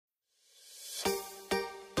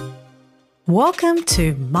Welcome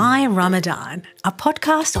to My Ramadan, a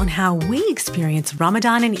podcast on how we experience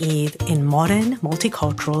Ramadan and Eid in modern,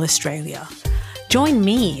 multicultural Australia. Join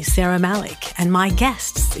me, Sarah Malik, and my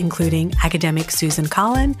guests, including academic Susan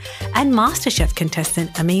Carland and Masterchef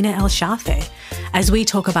contestant Amina El Shafei, as we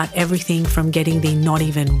talk about everything from getting the not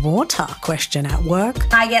even water question at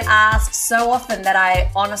work. I get asked so often that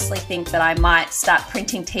I honestly think that I might start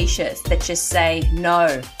printing t-shirts that just say,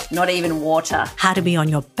 no, not even water. How to be on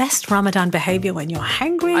your best Ramadan behaviour when you're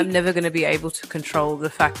hangry. I'm never going to be able to control the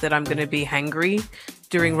fact that I'm going to be hangry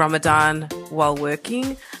during Ramadan while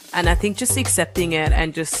working. And I think just accepting it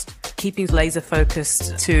and just keeping laser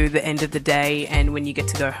focused to the end of the day, and when you get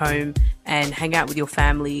to go home and hang out with your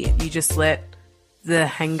family, you just let the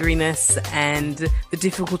hangriness and the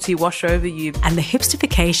difficulty wash over you. And the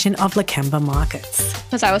hipsterification of Lakemba markets.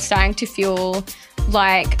 Because I was starting to feel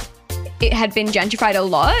like it had been gentrified a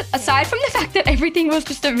lot, aside from the fact that everything was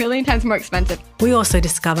just a million times more expensive. We also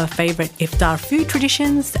discover favourite Iftar food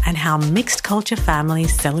traditions and how mixed culture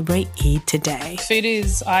families celebrate Eid today. Food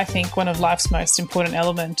is, I think, one of life's most important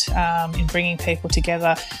elements in bringing people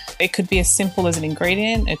together. It could be as simple as an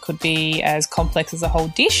ingredient. It could be as complex as a whole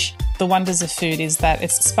dish. The wonders of food is that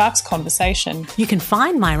it sparks conversation. You can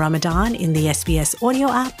find My Ramadan in the SBS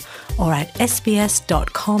audio app or at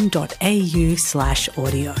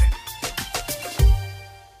sbs.com.au/audio.